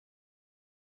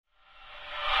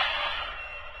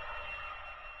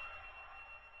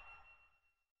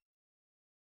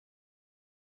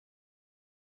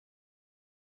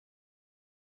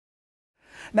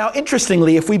Now,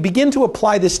 interestingly, if we begin to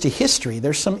apply this to history,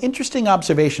 there's some interesting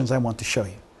observations I want to show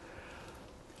you.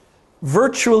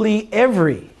 Virtually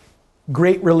every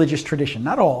great religious tradition,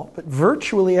 not all, but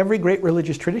virtually every great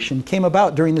religious tradition came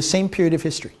about during the same period of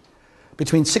history,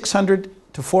 between 600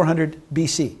 to 400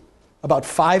 BC, about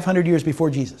 500 years before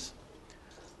Jesus.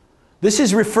 This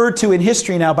is referred to in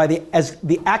history now as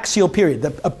the axial period,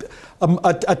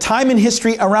 a time in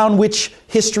history around which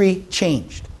history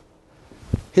changed.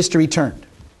 History turned.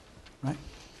 Right?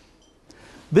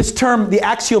 This term, the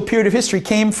axial period of history,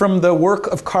 came from the work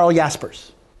of Karl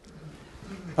Jaspers,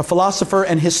 a philosopher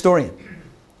and historian.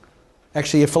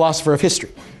 Actually, a philosopher of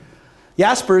history.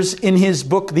 Jaspers, in his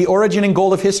book, The Origin and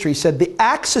Goal of History, said the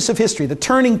axis of history, the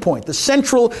turning point, the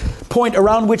central point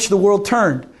around which the world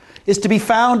turned, is to be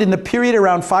found in the period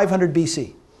around 500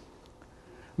 BC.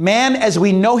 Man, as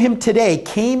we know him today,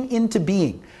 came into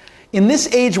being. In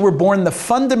this age were born the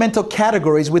fundamental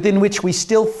categories within which we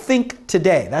still think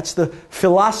today. That's the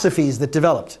philosophies that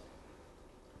developed.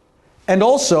 And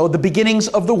also the beginnings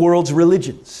of the world's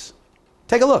religions.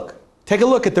 Take a look. Take a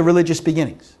look at the religious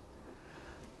beginnings.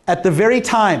 At the very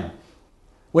time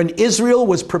when Israel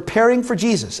was preparing for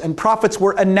Jesus and prophets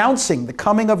were announcing the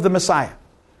coming of the Messiah,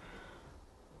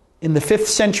 in the 5th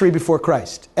century before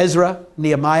Christ, Ezra,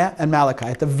 Nehemiah, and Malachi,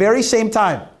 at the very same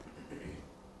time,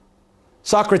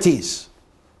 Socrates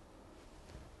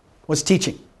was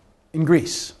teaching in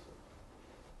Greece.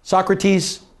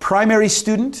 Socrates' primary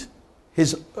student,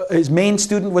 his main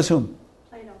student was whom?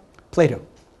 Plato.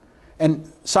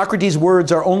 And Socrates'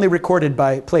 words are only recorded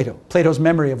by Plato, Plato's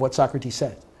memory of what Socrates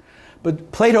said.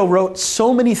 But Plato wrote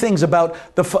so many things about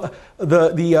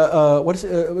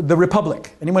the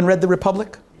Republic. Anyone read the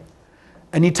Republic?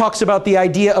 And he talks about the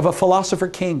idea of a philosopher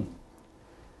king.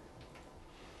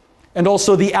 And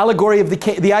also the allegory of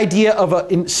the idea of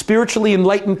a spiritually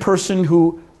enlightened person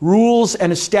who rules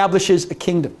and establishes a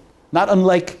kingdom, not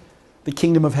unlike the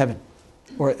kingdom of heaven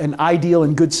or an ideal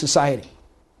and good society.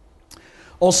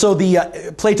 Also,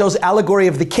 Plato's allegory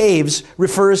of the caves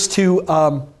refers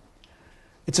to,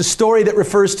 it's a story that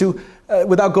refers to,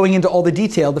 without going into all the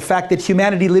detail, the fact that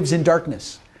humanity lives in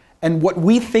darkness. And what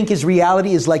we think is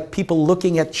reality is like people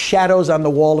looking at shadows on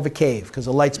the wall of a cave because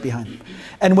the light's behind them.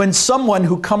 And when someone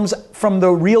who comes from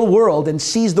the real world and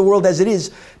sees the world as it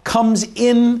is, comes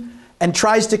in and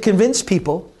tries to convince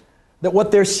people that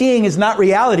what they're seeing is not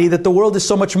reality, that the world is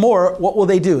so much more, what will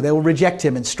they do? They will reject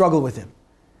him and struggle with him.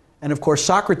 And of course,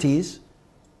 Socrates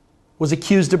was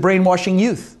accused of brainwashing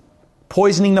youth,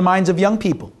 poisoning the minds of young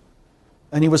people.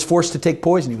 And he was forced to take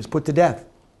poison. He was put to death.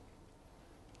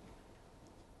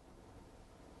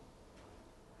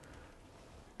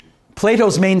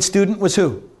 Plato's main student was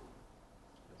who?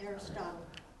 Aristotle.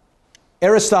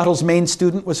 Aristotle's main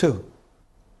student was who?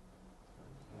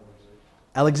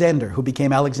 Alexander, who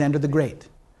became Alexander the Great.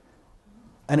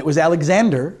 And it was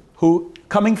Alexander who,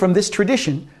 coming from this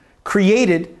tradition,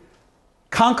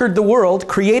 conquered the world,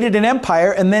 created an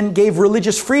empire, and then gave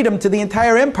religious freedom to the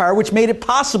entire empire, which made it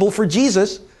possible for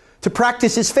Jesus to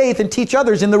practice his faith and teach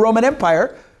others in the Roman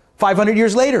Empire 500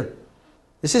 years later.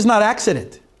 This is not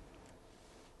accident.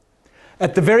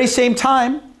 At the very same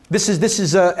time, this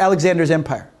is Alexander's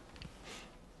empire.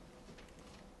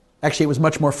 Actually, it was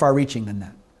much more far-reaching than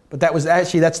that. But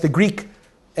that's the Greek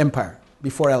empire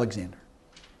before Alexander.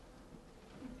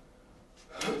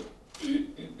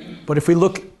 But if we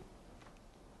look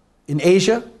in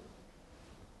Asia,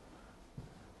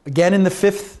 again in the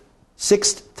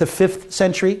 6th to 5th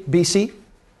century BC,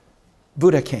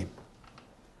 Buddha came.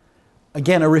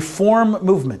 Again, a reform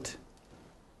movement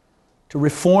to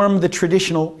reform the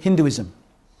traditional Hinduism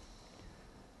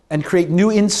and create new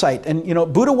insight. And,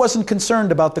 Buddha wasn't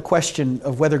concerned about the question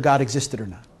of whether God existed or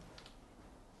not.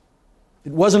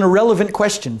 It wasn't a relevant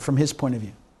question from his point of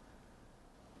view.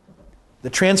 The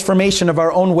transformation of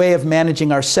our own way of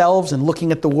managing ourselves and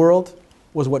looking at the world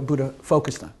was what Buddha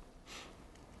focused on.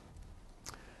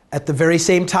 At the very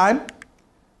same time,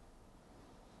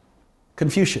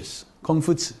 Confucius,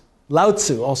 Kongfuzi, Lao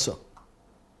Tzu also.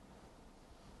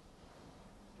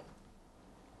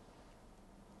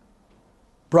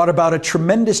 Brought about a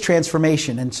tremendous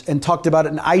transformation and talked about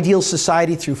an ideal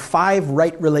society through 5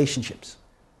 right relationships,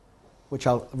 which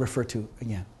I'll refer to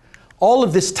again. All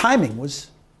of this timing was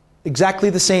exactly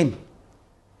the same.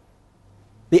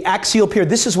 The axial period,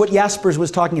 this is what Jaspers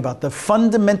was talking about, the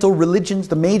fundamental religions,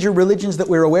 the major religions that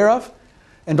we're aware of,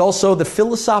 and also the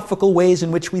philosophical ways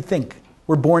in which we think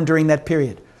were born during that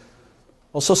period.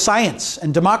 Also science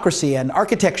and democracy and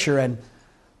architecture and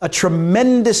a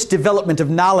tremendous development of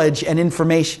knowledge and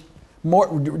information,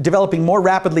 developing more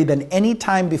rapidly than any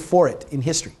time before it in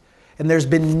history. And there's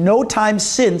been no time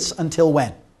since until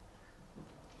when?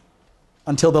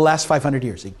 until the last 500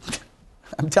 years.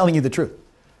 I'm telling you the truth.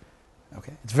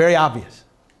 Okay? It's very obvious.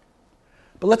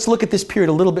 But let's look at this period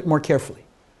a little bit more carefully.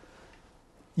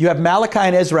 You have Malachi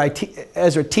and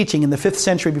Ezra teaching in the 5th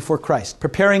century before Christ,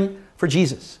 preparing for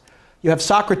Jesus. You have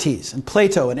Socrates and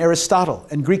Plato and Aristotle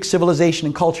and Greek civilization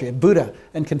and culture, and Buddha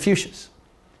and Confucius.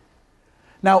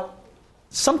 Now,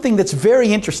 something that's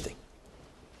very interesting.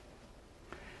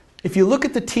 If you look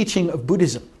at the teaching of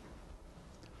Buddhism,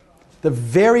 the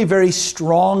very, very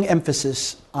strong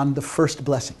emphasis on the first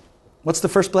blessing. What's the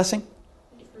first blessing?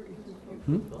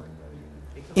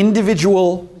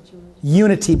 Individual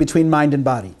unity between mind and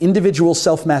body. Individual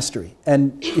self-mastery.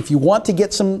 And if you want to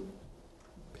get some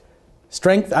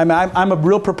strength, I'm a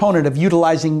real proponent of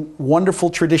utilizing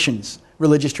wonderful traditions,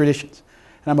 religious traditions.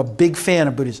 And I'm a big fan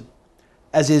of Buddhism,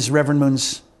 as is Reverend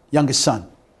Moon's youngest son,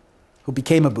 who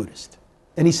became a Buddhist.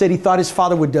 And he said he thought his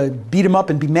father would beat him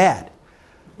up and be mad.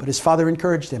 But his father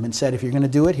encouraged him and said, if you're going to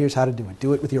do it, here's how to do it.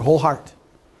 Do it with your whole heart.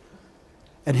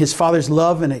 And his father's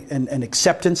love and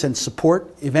acceptance and support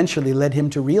eventually led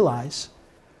him to realize,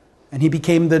 and he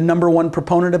became the number one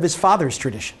proponent of his father's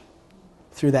tradition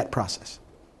through that process.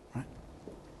 Right?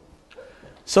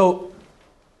 So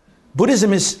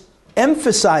Buddhism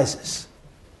emphasizes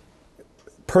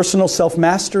personal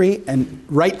self-mastery and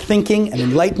right thinking and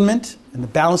enlightenment and the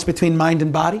balance between mind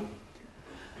and body.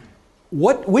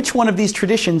 Which one of these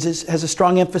traditions has a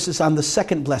strong emphasis on the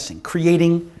second blessing,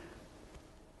 creating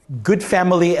good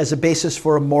family as a basis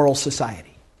for a moral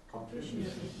society?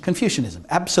 Confucianism,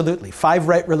 absolutely. 5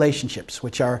 right relationships,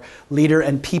 which are leader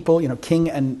and people, king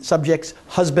and subjects,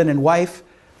 husband and wife,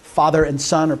 father and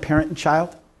son, or parent and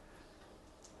child,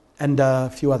 and a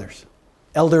few others.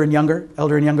 Elder and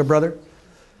younger brother.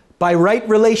 By right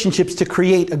relationships to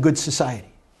create a good society.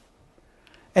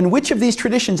 And which of these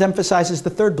traditions emphasizes the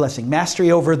third blessing,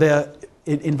 mastery over the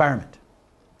environment?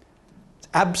 It's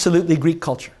absolutely Greek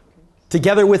culture.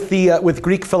 Together with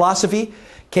Greek philosophy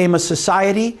came a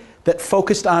society that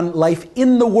focused on life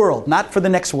in the world, not for the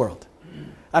next world,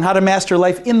 on how to master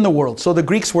life in the world. So the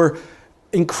Greeks were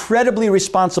incredibly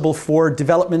responsible for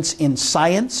developments in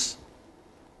science,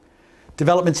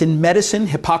 developments in medicine,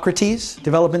 Hippocrates,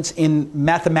 developments in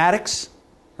mathematics,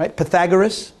 right?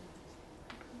 Pythagoras.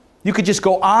 You could just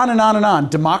go on and on and on.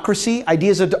 Democracy,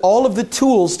 ideas of all of the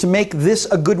tools to make this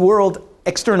a good world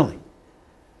externally.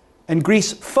 And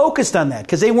Greece focused on that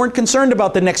because they weren't concerned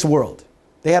about the next world.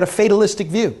 They had a fatalistic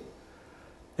view.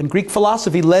 And Greek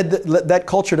philosophy led that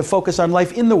culture to focus on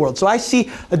life in the world. So I see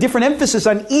a different emphasis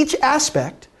on each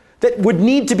aspect that would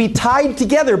need to be tied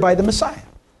together by the Messiah.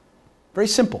 Very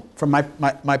simple from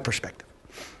my perspective.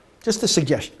 Just a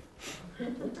suggestion.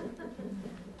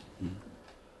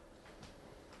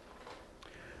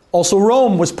 Also,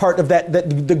 Rome was part of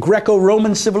the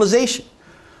Greco-Roman civilization.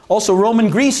 Also, Roman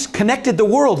Greece connected the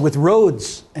world with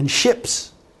roads and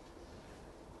ships.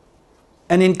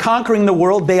 And in conquering the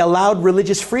world, they allowed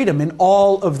religious freedom in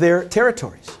all of their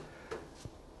territories,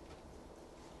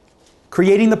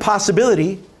 creating the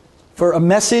possibility for a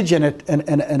message and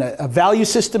a value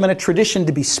system and a tradition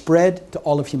to be spread to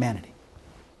all of humanity.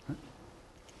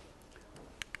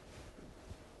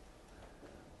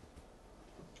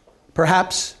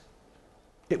 Perhaps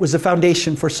it was a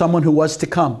foundation for someone who was to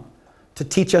come to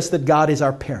teach us that God is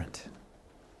our parent,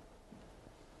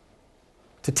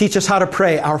 to teach us how to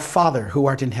pray, Our Father who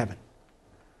art in heaven,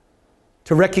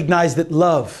 to recognize that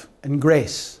love and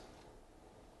grace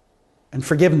and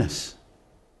forgiveness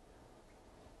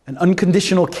and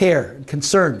unconditional care and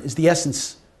concern is the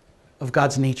essence of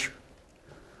God's nature.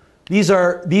 These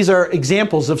are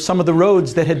examples of some of the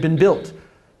roads that had been built.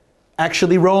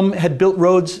 Actually, Rome had built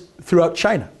roads throughout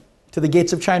China, to the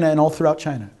gates of China and all throughout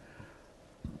China.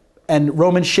 And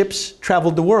Roman ships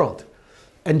traveled the world.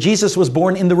 And Jesus was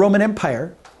born in the Roman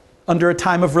Empire under a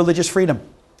time of religious freedom.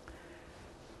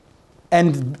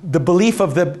 And the belief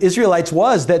of the Israelites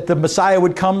was that the Messiah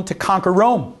would come to conquer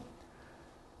Rome.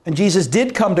 And Jesus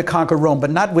did come to conquer Rome, but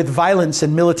not with violence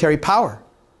and military power,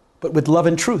 but with love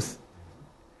and truth.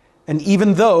 And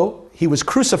even though he was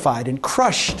crucified and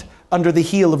crushed under the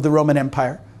heel of the Roman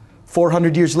Empire,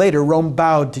 400 years later, Rome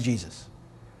bowed to Jesus.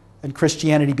 And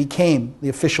Christianity became the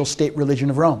official state religion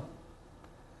of Rome.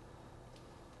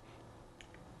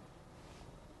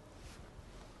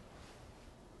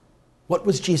 What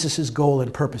was Jesus' goal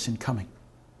and purpose in coming?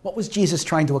 What was Jesus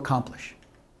trying to accomplish?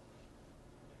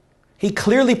 He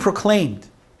clearly proclaimed,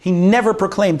 he never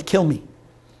proclaimed, kill me.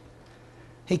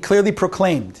 He clearly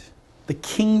proclaimed, the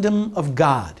kingdom of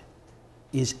God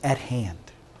is at hand.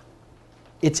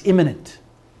 It's imminent.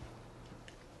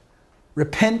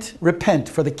 Repent, repent,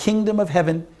 for the kingdom of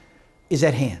heaven is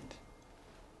at hand.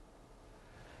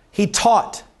 He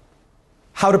taught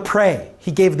how to pray.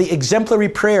 He gave the exemplary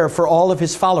prayer for all of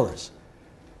his followers.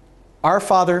 Our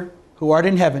Father, who art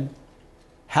in heaven,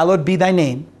 hallowed be thy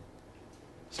name,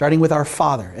 starting with our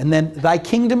Father. And then, thy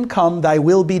kingdom come, thy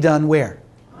will be done where?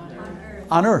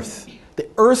 On earth. The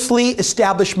earthly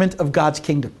establishment of God's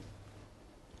kingdom.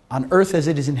 On earth as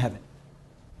it is in heaven.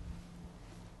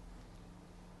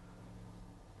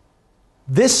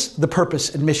 This, the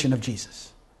purpose and mission of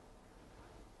Jesus.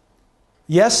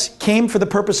 Yes, came for the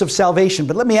purpose of salvation.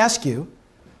 But let me ask you,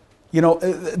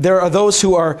 there are those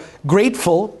who are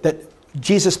grateful that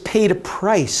Jesus paid a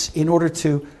price in order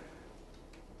to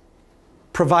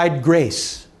provide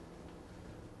grace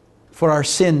for our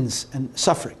sins and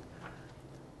suffering.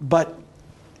 But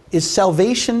is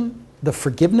salvation the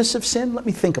forgiveness of sin?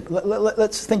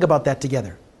 Let's think about that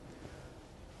together.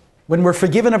 When we're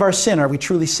forgiven of our sin, are we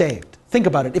truly saved? Think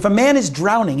about it. If a man is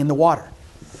drowning in the water,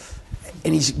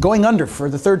 and he's going under for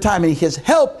the third time, and he says,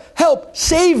 help, help,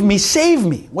 save me, save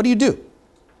me. What do? Do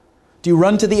you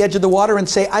run to the edge of the water and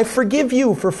say, I forgive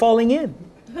you for falling in?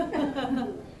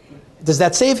 Does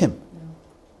that save him?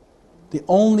 The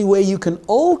only way you can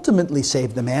ultimately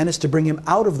save the man is to bring him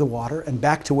out of the water and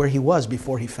back to where he was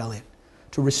before he fell in,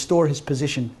 to restore his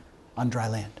position on dry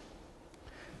land.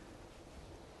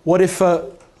 What if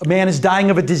a man is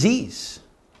dying of a disease?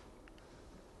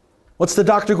 What's the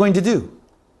doctor going to do?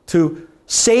 To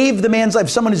save the man's life. If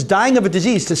someone is dying of a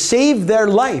disease, to save their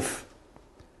life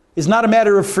is not a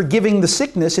matter of forgiving the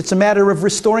sickness, it's a matter of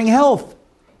restoring health.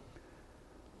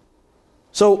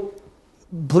 So,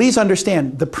 please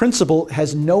understand, the principle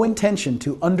has no intention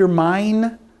to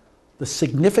undermine the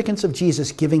significance of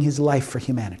Jesus giving his life for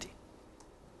humanity.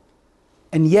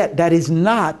 And yet, that is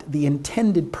not the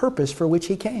intended purpose for which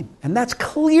he came. And that's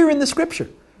clear in the Scripture.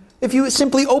 If you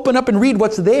simply open up and read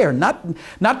what's there,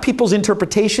 not people's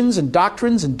interpretations and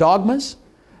doctrines and dogmas,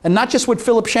 and not just what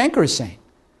Philip Shanker is saying.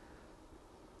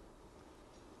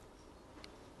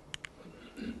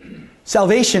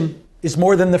 Salvation is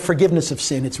more than the forgiveness of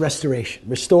sin. It's restoration,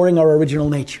 restoring our original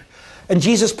nature. And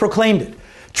Jesus proclaimed it.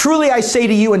 Truly I say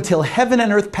to you, until heaven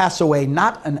and earth pass away,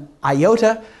 not an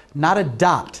iota, not a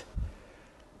dot,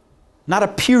 not a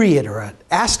period or an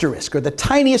asterisk or the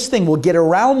tiniest thing will get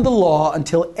around the law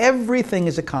until everything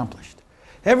is accomplished.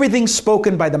 Everything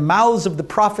spoken by the mouths of the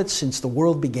prophets since the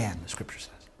world began, the Scripture says.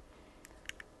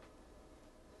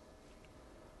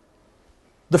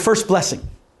 The first blessing,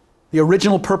 the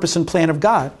original purpose and plan of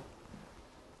God,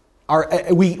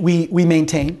 we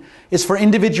maintain, is for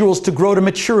individuals to grow to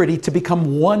maturity, to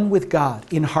become one with God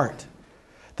in heart.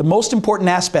 The most important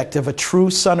aspect of a true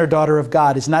son or daughter of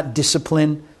God is not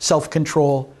discipline,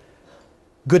 self-control,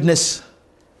 goodness.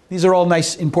 These are all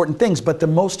nice, important things, but the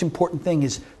most important thing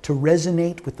is to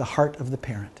resonate with the heart of the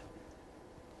parent.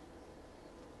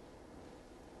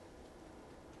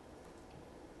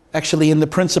 Actually, in the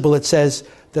principle, it says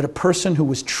that a person who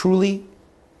was truly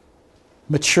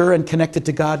mature and connected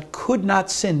to God could not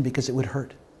sin because it would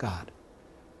hurt God.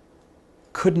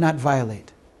 Could not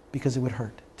violate because it would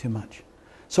hurt too much.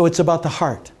 So it's about the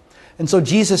heart. And so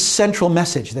Jesus' central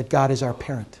message that God is our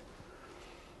parent.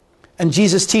 And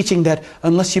Jesus' teaching that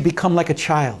unless you become like a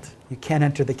child, you can't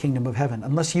enter the kingdom of heaven.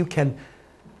 Unless you can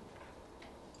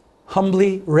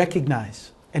humbly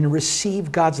recognize and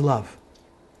receive God's love.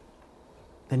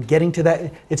 Then getting to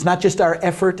that, it's not just our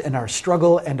effort and our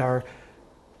struggle and our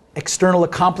external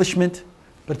accomplishment,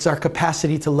 but it's our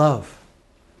capacity to love.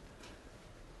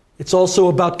 It's also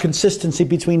about consistency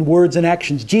between words and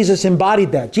actions. Jesus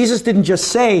embodied that. Jesus didn't just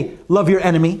say, love your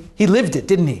enemy. He lived it,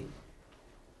 didn't he?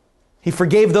 He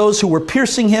forgave those who were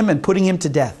piercing him and putting him to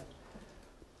death.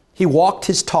 He walked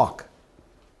his talk.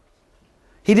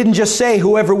 He didn't just say,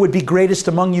 whoever would be greatest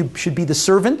among you should be the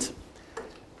servant.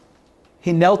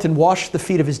 He knelt and washed the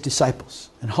feet of his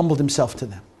disciples and humbled himself to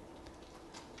them.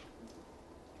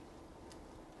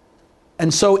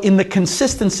 And so in the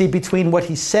consistency between what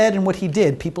he said and what he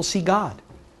did, people see God.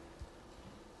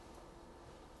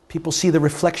 People see the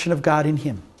reflection of God in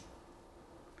him.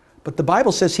 But the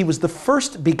Bible says he was the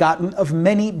first begotten of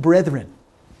many brethren.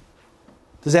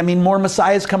 Does that mean more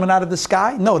Messiahs coming out of the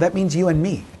sky? No, that means you and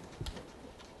me.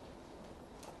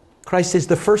 Christ is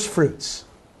the first fruits.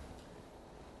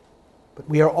 But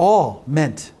we are all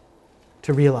meant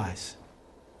to realize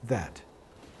that.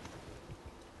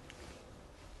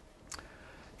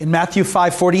 In Matthew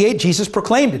 5:48, Jesus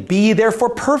proclaimed it. Be ye therefore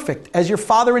perfect, as your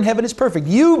Father in heaven is perfect.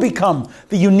 You become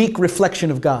the unique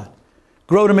reflection of God.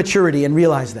 Grow to maturity and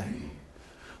realize that.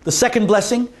 The second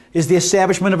blessing is the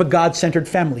establishment of a God-centered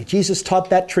family. Jesus taught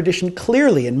that tradition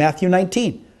clearly in Matthew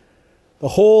 19. The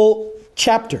whole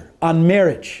chapter on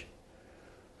marriage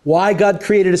why God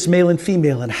created us male and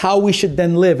female, and how we should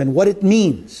then live, and what it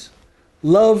means.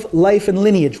 Love, life, and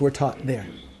lineage were taught there.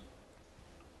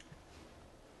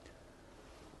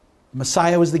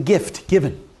 Messiah was the gift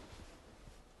given.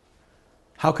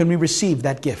 How can we receive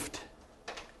that gift?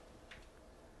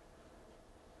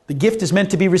 The gift is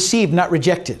meant to be received, not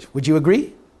rejected. Would you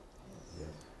agree?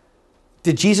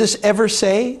 Did Jesus ever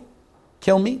say,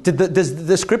 kill me? Does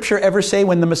the scripture ever say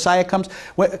when the Messiah comes,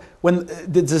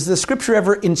 does the scripture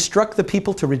ever instruct the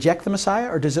people to reject the Messiah,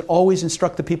 or does it always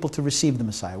instruct the people to receive the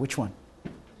Messiah? Which one?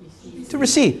 To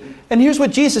receive. And here's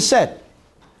what Jesus said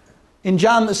in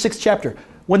John the 6th chapter.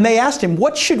 When they asked him,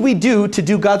 what should we do to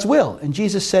do God's will? And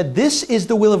Jesus said, this is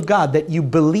the will of God, that you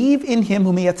believe in him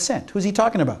whom he hath sent. Who's he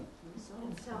talking about?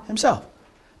 Himself.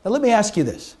 Now let me ask you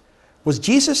this. Was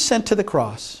Jesus sent to the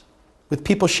cross with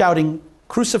people shouting,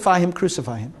 crucify him,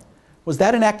 crucify him? Was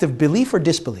that an act of belief or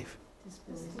disbelief?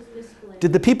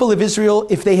 Did the people of Israel,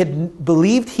 if they had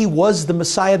believed he was the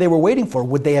Messiah they were waiting for,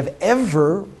 would they have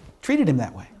ever treated him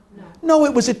that way? No,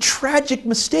 it was a tragic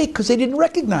mistake because they didn't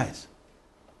recognize.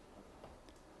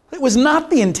 It was not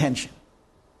the intention.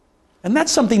 And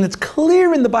that's something that's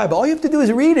clear in the Bible. All you have to do is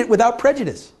read it without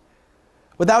prejudice,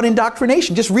 without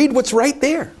indoctrination. Just read what's right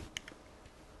there.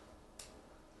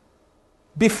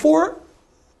 Before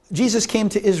Jesus came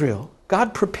to Israel,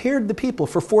 God prepared the people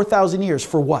for 4,000 years.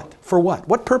 For what? For what?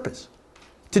 What purpose?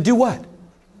 To do what?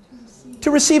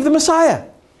 To receive the Messiah.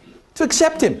 To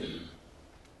accept him.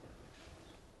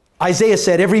 Isaiah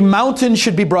said, every mountain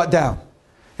should be brought down.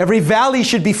 Every valley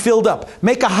should be filled up.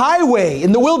 Make a highway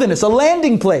in the wilderness, a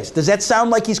landing place. Does that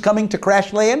sound like he's coming to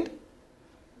crash land?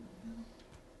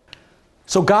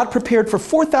 So God prepared for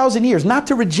 4,000 years, not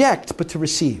to reject, but to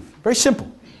receive. Very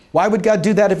simple. Why would God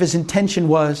do that if his intention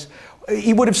was,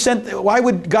 why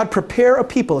would God prepare a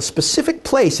people, a specific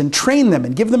place, and train them,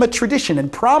 and give them a tradition,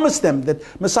 and promise them that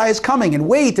Messiah is coming, and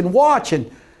wait, and watch, and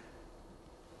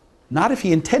not if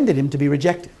he intended him to be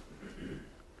rejected.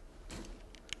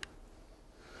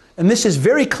 And this is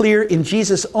very clear in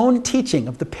Jesus' own teaching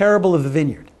of the parable of the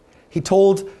vineyard. He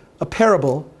told a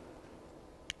parable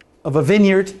of a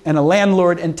vineyard and a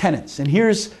landlord and tenants. And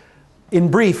here's, in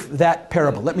brief, that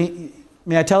parable.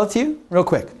 May I tell it to you? Real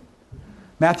quick.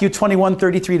 Matthew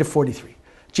 21:33 to 43.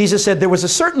 Jesus said, there was a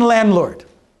certain landlord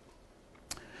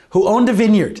who owned a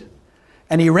vineyard,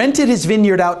 and he rented his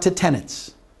vineyard out to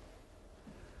tenants.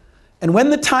 And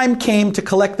when the time came to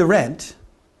collect the rent,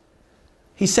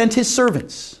 he sent his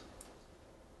servants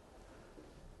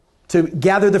to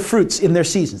gather the fruits in their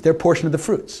seasons, their portion of the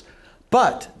fruits.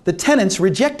 But the tenants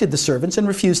rejected the servants and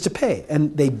refused to pay.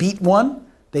 And they beat one,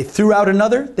 they threw out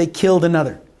another, they killed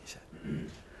another. He said.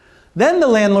 Then the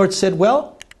landlord said,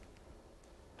 well,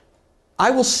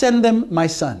 I will send them my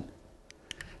son.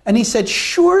 And he said,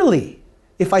 surely,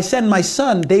 if I send my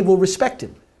son, they will respect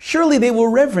him. Surely they will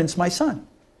reverence my son.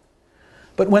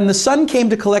 But when the son came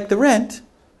to collect the rent,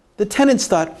 the tenants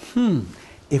thought,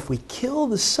 if we kill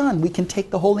the son, we can take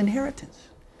the whole inheritance.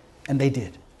 And they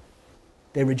did.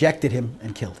 They rejected him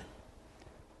and killed him.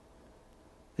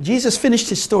 Jesus finished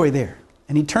his story there,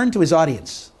 and he turned to his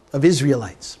audience of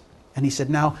Israelites, and he said,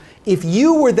 now, if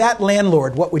you were that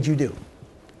landlord, what would you do?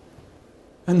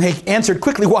 And they answered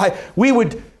quickly, why, we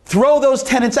would throw those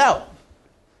tenants out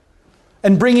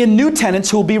and bring in new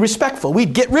tenants who will be respectful.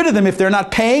 We'd get rid of them if they're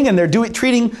not paying and they're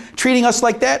treating us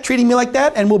like that, treating me like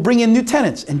that, and we'll bring in new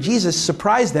tenants. And Jesus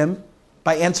surprised them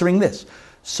by answering this.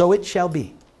 So it shall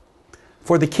be.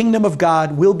 For the kingdom of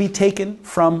God will be taken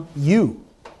from you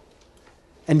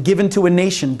and given to a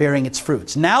nation bearing its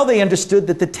fruits. Now they understood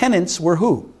that the tenants were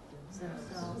who?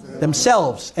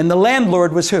 Themselves. And the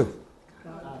landlord was who?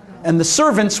 And the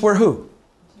servants were who?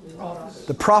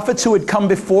 The prophets who had come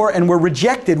before and were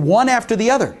rejected one after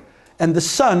the other. And the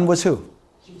Son was who?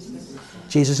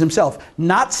 Jesus himself.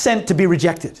 Not sent to be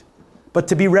rejected, but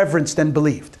to be reverenced and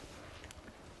believed.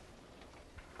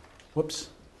 Whoops.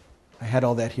 I had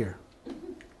all that here.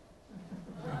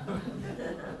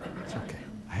 It's okay.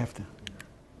 I have to.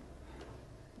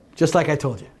 Just like I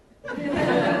told you.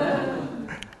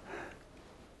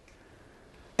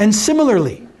 And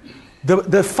similarly,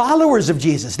 the followers of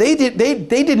Jesus, they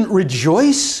didn't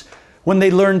rejoice when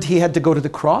they learned he had to go to the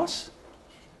cross.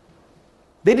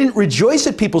 They didn't rejoice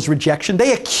at people's rejection.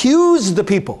 They accused the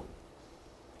people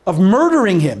of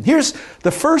murdering him. Here's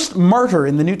the first martyr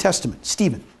in the New Testament,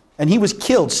 Stephen. And he was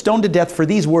killed, stoned to death for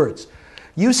these words.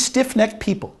 You stiff-necked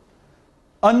people,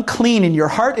 unclean in your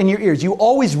heart and your ears. You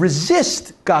always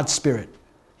resist God's Spirit.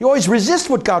 You always resist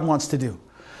what God wants to do.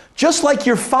 Just like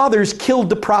your fathers killed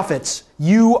the prophets,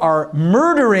 you are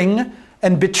murdering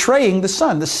and betraying the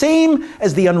Son. The same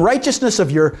as the unrighteousness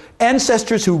of your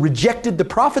ancestors who rejected the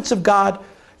prophets of God,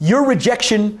 your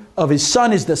rejection of his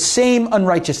Son is the same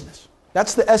unrighteousness.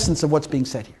 That's the essence of what's being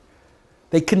said here.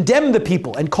 They condemned the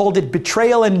people and called it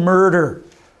betrayal and murder.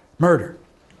 Murder.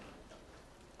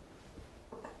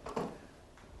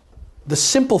 The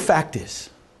simple fact is,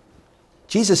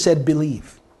 Jesus said,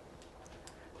 believe.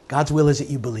 God's will is that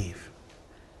you believe.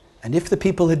 And if the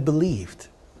people had believed,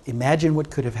 imagine what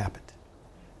could have happened.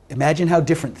 Imagine how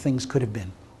different things could have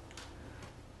been.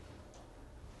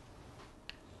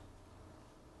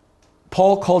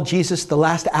 Paul called Jesus the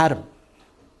last Adam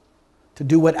to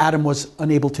do what Adam was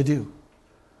unable to do.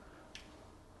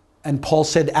 And Paul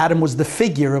said Adam was the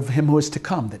figure of him who was to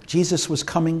come, that Jesus was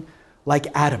coming like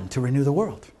Adam to renew the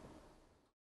world.